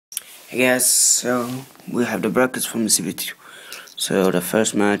Yes, so we have the brackets from the Cbt20. So the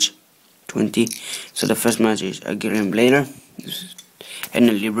first match, 20. So the first match is a Guerrero Blader and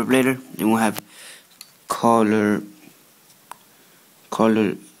a Libra Blader. Then we have Color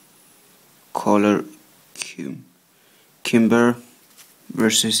Kimber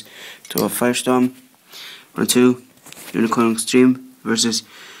versus to a Firestorm. Round 2, Unicorn Extreme versus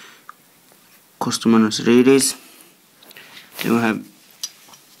Customer Series. Then we have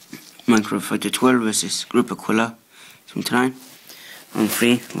Minecraft 12 versus Group Aquila 79. On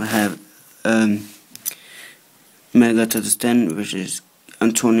 3 we have Mega to 10 versus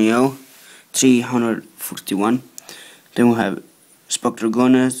Antonio 341. Then we have Spock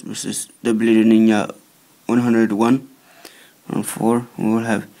Dragones versus the Bleeder Ninja 101. On 4 we will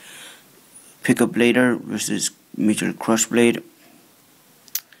have Pickup Blader versus Meteor Crush Blade.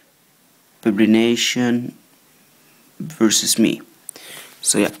 Nation versus me.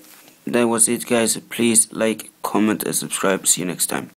 So yeah, that was it guys. Please like, comment and subscribe. See you next time.